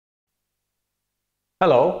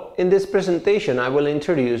Hello, in this presentation I will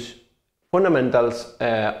introduce fundamentals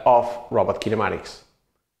of robot kinematics.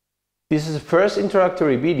 This is the first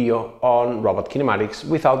introductory video on robot kinematics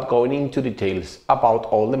without going into details about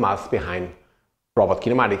all the math behind robot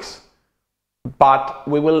kinematics, but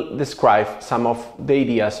we will describe some of the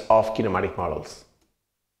ideas of kinematic models.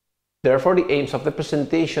 Therefore, the aims of the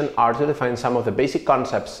presentation are to define some of the basic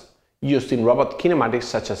concepts used in robot kinematics,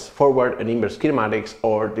 such as forward and inverse kinematics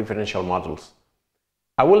or differential models.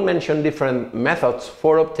 I will mention different methods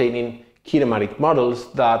for obtaining kinematic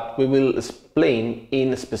models that we will explain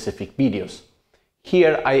in specific videos.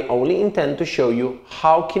 Here I only intend to show you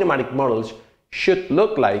how kinematic models should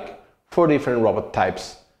look like for different robot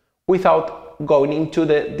types, without going into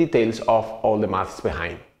the details of all the maths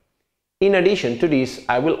behind. In addition to this,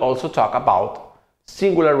 I will also talk about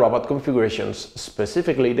singular robot configurations,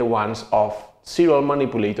 specifically the ones of serial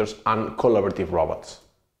manipulators and collaborative robots.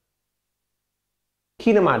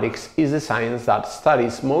 Kinematics is the science that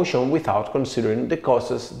studies motion without considering the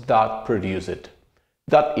causes that produce it,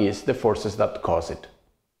 that is, the forces that cause it.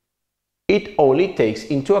 It only takes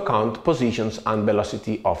into account positions and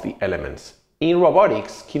velocity of the elements. In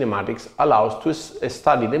robotics, kinematics allows to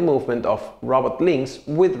study the movement of robot links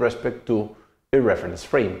with respect to a reference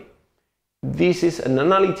frame. This is an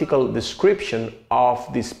analytical description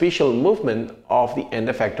of the spatial movement of the end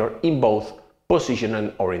effector in both position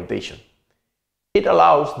and orientation. It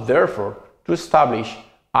allows, therefore, to establish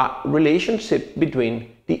a relationship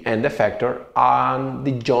between the end effector and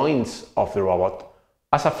the joints of the robot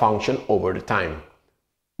as a function over the time,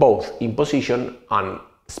 both in position and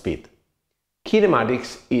speed.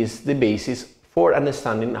 Kinematics is the basis for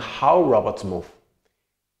understanding how robots move.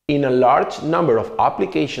 In a large number of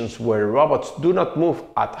applications where robots do not move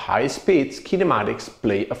at high speeds, kinematics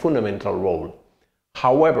play a fundamental role.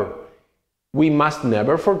 However, we must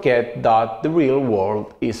never forget that the real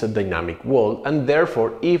world is a dynamic world, and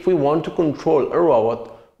therefore, if we want to control a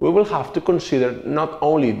robot, we will have to consider not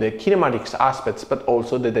only the kinematics aspects but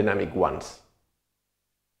also the dynamic ones.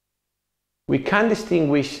 We can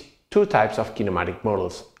distinguish two types of kinematic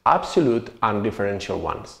models, absolute and differential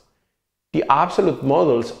ones. The absolute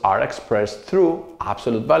models are expressed through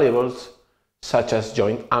absolute variables such as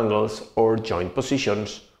joint angles or joint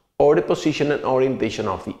positions or the position and orientation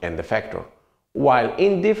of the end effector, while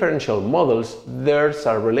in differential models there's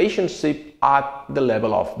a relationship at the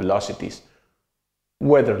level of velocities,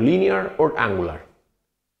 whether linear or angular.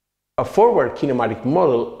 A forward kinematic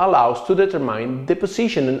model allows to determine the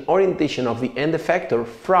position and orientation of the end effector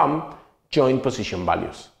from joint position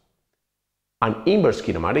values. An inverse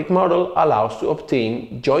kinematic model allows to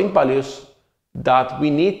obtain joint values that we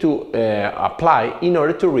need to apply in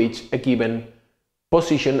order to reach a given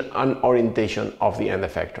position and orientation of the end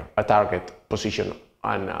effector, a target position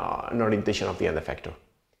and an orientation of the end effector.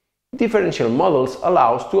 Differential models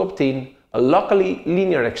allows to obtain a locally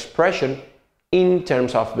linear expression in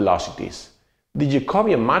terms of velocities. The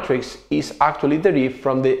Jacobian matrix is actually derived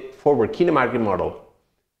from the forward kinematic model.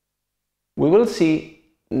 We will see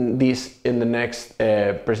this in the next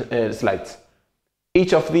slides.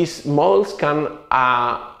 Each of these models can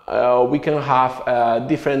we can have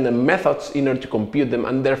different methods in order to compute them,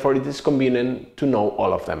 and therefore it is convenient to know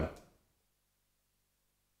all of them.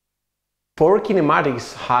 Forward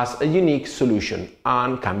kinematics has a unique solution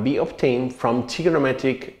and can be obtained from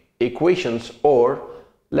trigonometric equations or,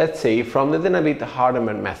 let's say, from the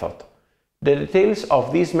Dynamite-Hardeman method. The details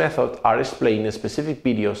of this method are explained in specific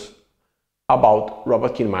videos about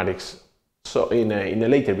robot kinematics, so in the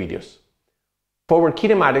later videos. Forward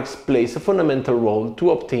kinematics plays a fundamental role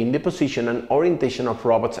to obtain the position and orientation of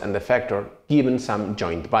robots and effector given some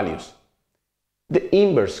joint values. The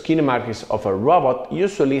inverse kinematics of a robot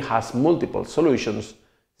usually has multiple solutions,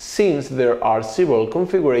 since there are several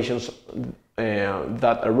configurations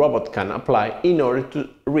that a robot can apply in order to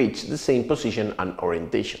reach the same position and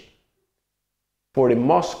orientation. For the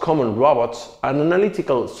most common robots, an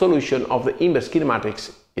analytical solution of the inverse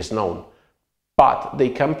kinematics is known, but they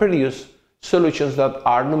can produce solutions that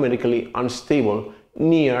are numerically unstable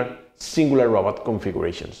near singular robot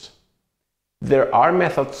configurations. There are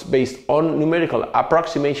methods based on numerical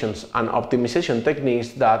approximations and optimization techniques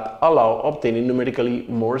that allow obtaining numerically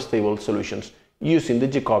more stable solutions using the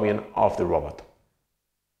Jacobian of the robot.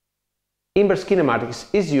 Inverse kinematics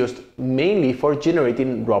is used mainly for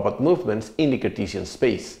generating robot movements in the Cartesian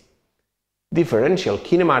space. Differential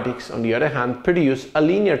kinematics, on the other hand, produce a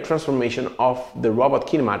linear transformation of the robot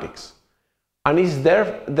kinematics, and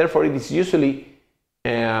therefore it is usually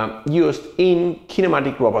used in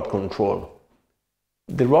kinematic robot control.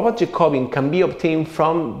 The robot Jacobian can be obtained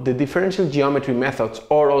from the differential geometry methods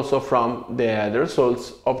or also from the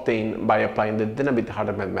results obtained by applying the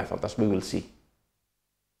Denavit-Hardeman method, as we will see.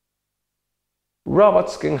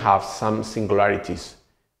 Robots can have some singularities.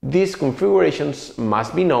 These configurations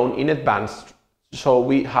must be known in advance, so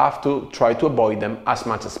we have to try to avoid them as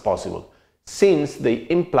much as possible, since they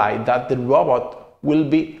imply that the robot will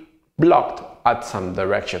be blocked at some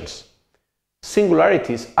directions.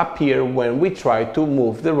 Singularities appear when we try to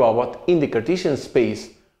move the robot in the Cartesian space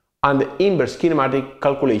and the inverse kinematic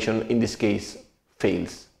calculation in this case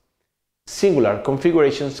fails. Singular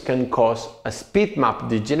configurations can cause a speed map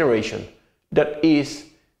degeneration, that is,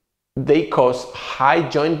 they cause high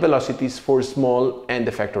joint velocities for small end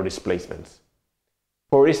effector displacements.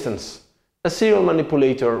 For instance, a serial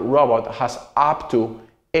manipulator robot has up to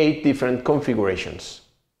 8 different configurations.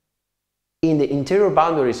 In the interior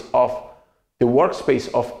boundaries of the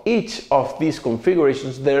workspace of each of these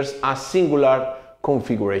configurations, there's a singular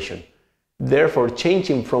configuration. Therefore,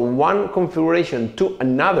 changing from one configuration to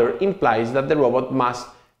another implies that the robot must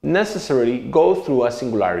necessarily go through a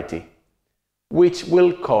singularity, which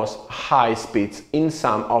will cause high speeds in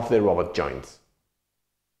some of the robot joints.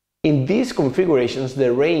 In these configurations,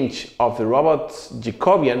 the range of the robot's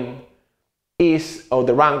Jacobian is, or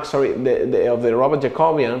the rank, sorry, of the robot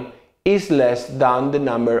Jacobian is less than the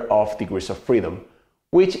number of degrees of freedom,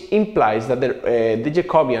 which implies that the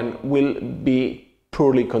Jacobian will be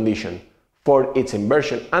poorly conditioned for its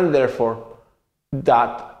inversion, and therefore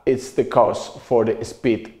that is the cause for the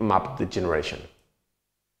speed map degeneration.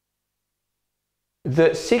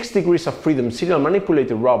 The 6 degrees of freedom serial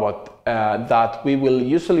manipulated robot that we will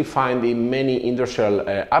usually find in many industrial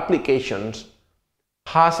applications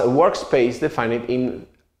has a workspace defined in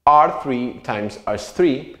R3 times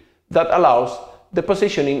S3 that allows the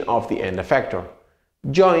positioning of the end effector.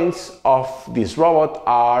 Joints of this robot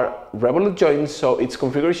are revolute joints, so its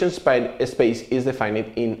configuration space is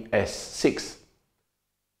defined in S6.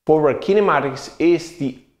 Forward kinematics is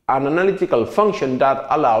an analytical function that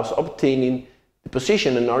allows obtaining the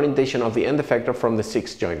position and orientation of the end effector from the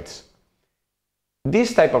 6 joints.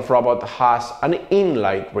 This type of robot has an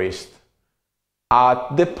inline wrist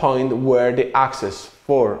at the point where the axes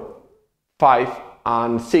 4, 5,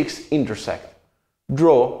 and 6 intersect.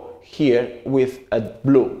 Draw here with a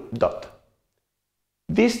blue dot.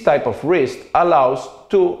 This type of wrist allows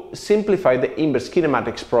to simplify the inverse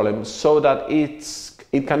kinematics problem so that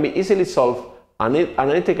it can be easily solved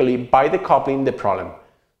analytically by decoupling the problem.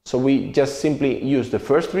 So we just simply use the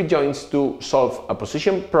first 3 joints to solve a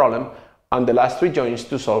position problem and the last 3 joints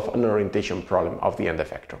to solve an orientation problem of the end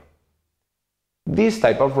effector. This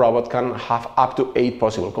type of robot can have up to 8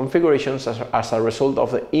 possible configurations as a result of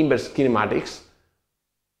the inverse kinematics,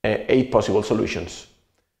 8 possible solutions,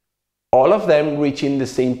 all of them reaching the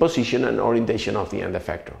same position and orientation of the end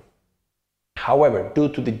effector. However, due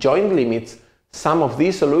to the joint limits, some of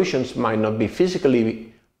these solutions might not be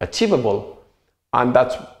physically achievable, and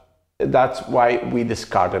that's why we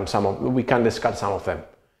discard them. We can discard some of them.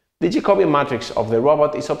 The Jacobian matrix of the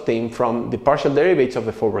robot is obtained from the partial derivatives of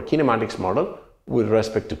the forward kinematics model with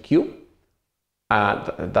respect to Q.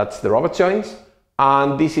 That's the robot joints,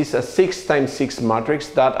 and this is a 6 times 6 matrix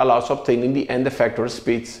that allows obtaining the end effector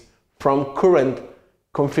speeds from current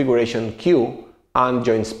configuration Q and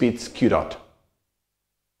joint speeds Q dot.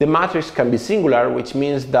 The matrix can be singular, which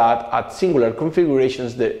means that at singular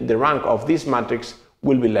configurations the rank of this matrix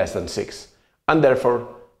will be less than 6, and therefore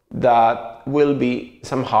that will be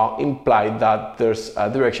somehow implied that there's a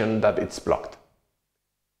direction that it's blocked.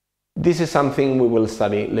 This is something we will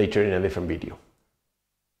study later in a different video.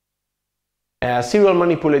 Serial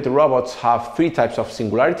manipulated robots have 3 types of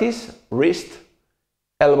singularities: wrist,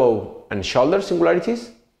 elbow, and shoulder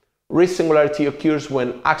singularities. Wrist singularity occurs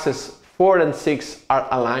when axes 4 and 6 are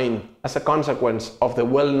aligned as a consequence of the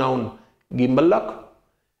well-known gimbal lock.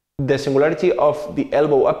 The singularity of the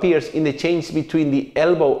elbow appears in the change between the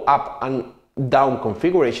elbow up and down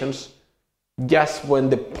configurations, just when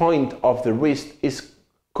the point of the wrist is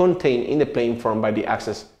contained in the plane formed by the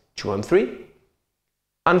axes 2 and 3.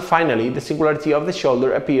 And finally, the singularity of the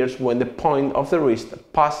shoulder appears when the point of the wrist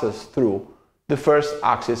passes through the first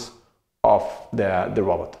axis of the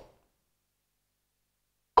robot.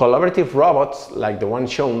 Collaborative robots, like the one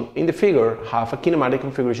shown in the figure, have a kinematic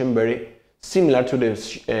configuration very similar to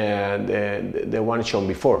the one shown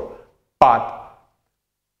before, but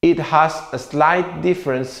it has a slight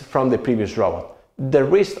difference from the previous robot. The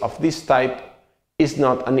wrist of this type is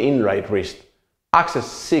not an inline wrist. Axes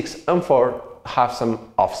 6 and 4 have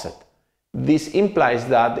some offset. This implies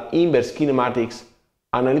that the inverse kinematics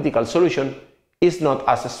analytical solution is not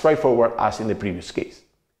as straightforward as in the previous case.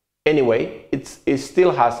 Anyway, it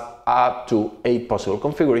still has up to 8 possible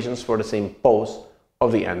configurations for the same pose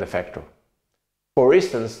of the end effector. For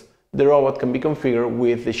instance, the robot can be configured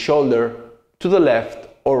with the shoulder to the left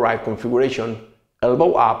or right configuration,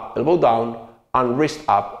 elbow up, elbow down, and wrist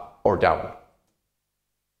up or down.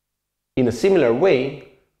 In a similar way,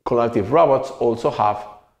 collaborative robots also have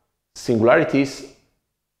singularities.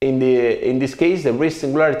 In this case, the wrist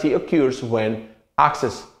singularity occurs when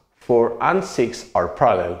axes 4 and 6 are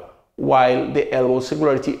parallel, while the elbow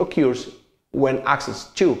singularity occurs when axes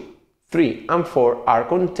 2, 3, and 4 are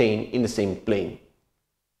contained in the same plane.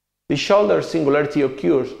 The shoulder singularity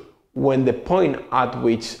occurs when the point at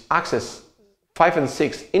which axes 5 and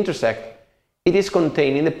 6 intersect, it is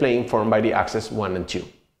contained in the plane formed by the axes 1 and 2.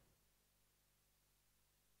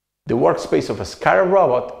 The workspace of a scatter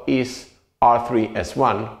robot is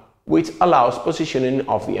R3S1, which allows positioning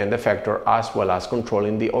of the end effector as well as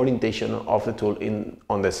controlling the orientation of the tool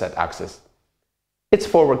on the z-axis. Its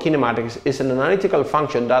forward kinematics is an analytical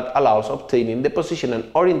function that allows obtaining the position and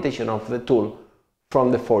orientation of the tool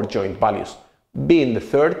from the 4 joint values, being the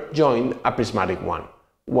third joint a prismatic one,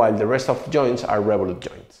 while the rest of the joints are revolute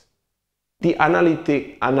joints. The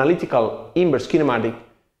analytical inverse kinematic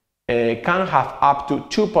can have up to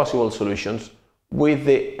 2 possible solutions, with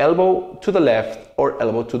the elbow to the left or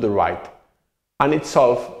elbow to the right, and it's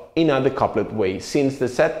solved in a decoupled way, since the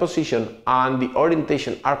Z position and the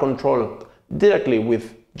orientation are controlled directly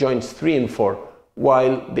with joints 3 and 4,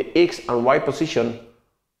 while the X and Y position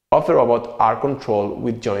of the robot are controlled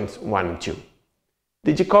with joints 1 and 2.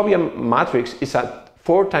 The Jacobian matrix is a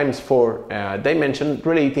 4x4 dimension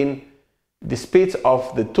relating the speeds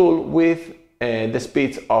of the tool with the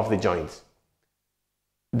speeds of the joints.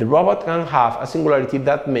 The robot can have a singularity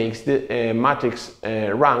that makes the matrix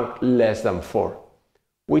rank less than 4,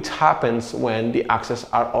 which happens when the axes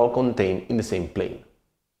are all contained in the same plane.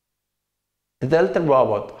 The Delta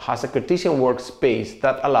robot has a Cartesian workspace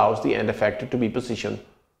that allows the end effector to be positioned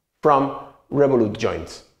from revolute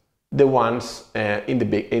joints, the ones in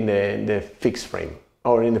the fixed frame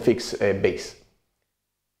or in the fixed base.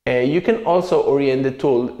 You can also orient the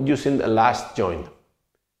tool using the last joint.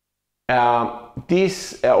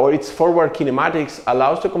 Its forward kinematics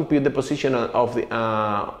allows to compute the position of the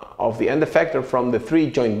end effector from the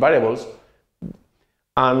 3 joint variables,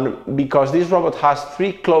 and because this robot has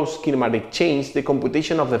 3 closed kinematic chains, the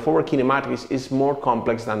computation of the forward kinematics is more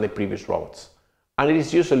complex than the previous robots, and it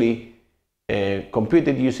is usually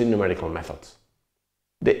computed using numerical methods.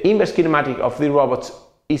 The inverse kinematic of the robots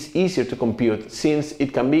is easier to compute, since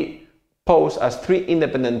it can be posed as 3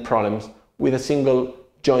 independent problems with a single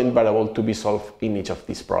joint variable to be solved in each of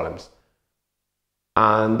these problems,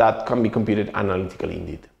 and that can be computed analytically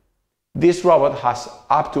indeed. This robot has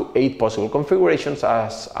up to 8 possible configurations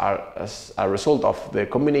as a result of the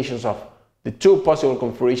combinations of the 2 possible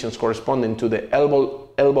configurations corresponding to the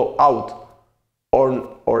elbow out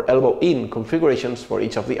or elbow in configurations for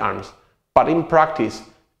each of the arms, but in practice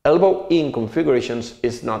elbow in configurations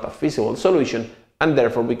is not a feasible solution, and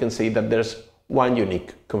therefore we can say that there's one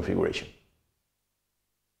unique configuration.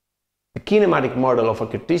 The kinematic model of a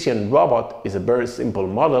Cartesian robot is a very simple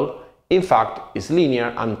model. In fact, it's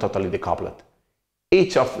linear and totally decoupled.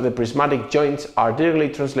 Each of the prismatic joints are directly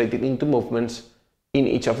translated into movements in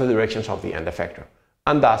each of the directions of the end effector,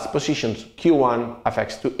 and thus positions Q1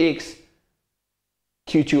 affects to X,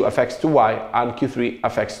 Q2 affects to Y, and Q3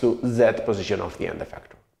 affects to Z position of the end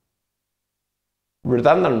effector.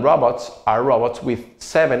 Redundant robots are robots with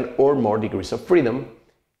 7 or more degrees of freedom.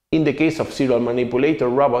 In the case of serial manipulator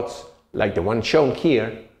robots, like the one shown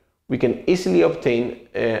here, we can easily obtain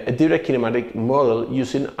a direct kinematic model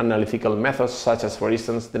using analytical methods, such as, for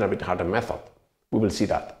instance, the Navier-Harden method. We will see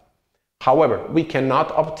that. However, we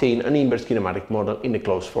cannot obtain an inverse kinematic model in the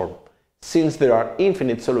closed form, since there are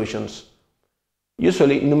infinite solutions.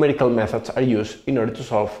 Usually, numerical methods are used in order to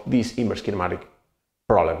solve this inverse kinematic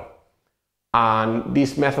problem, and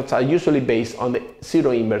these methods are usually based on the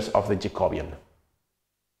zero inverse of the Jacobian.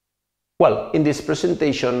 Well, in this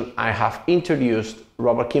presentation I have introduced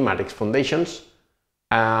robot kinematics foundations.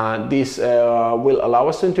 This will allow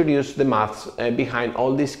us to introduce the maths behind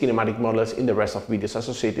all these kinematic models in the rest of videos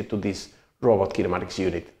associated to this robot kinematics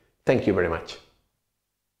unit. Thank you very much.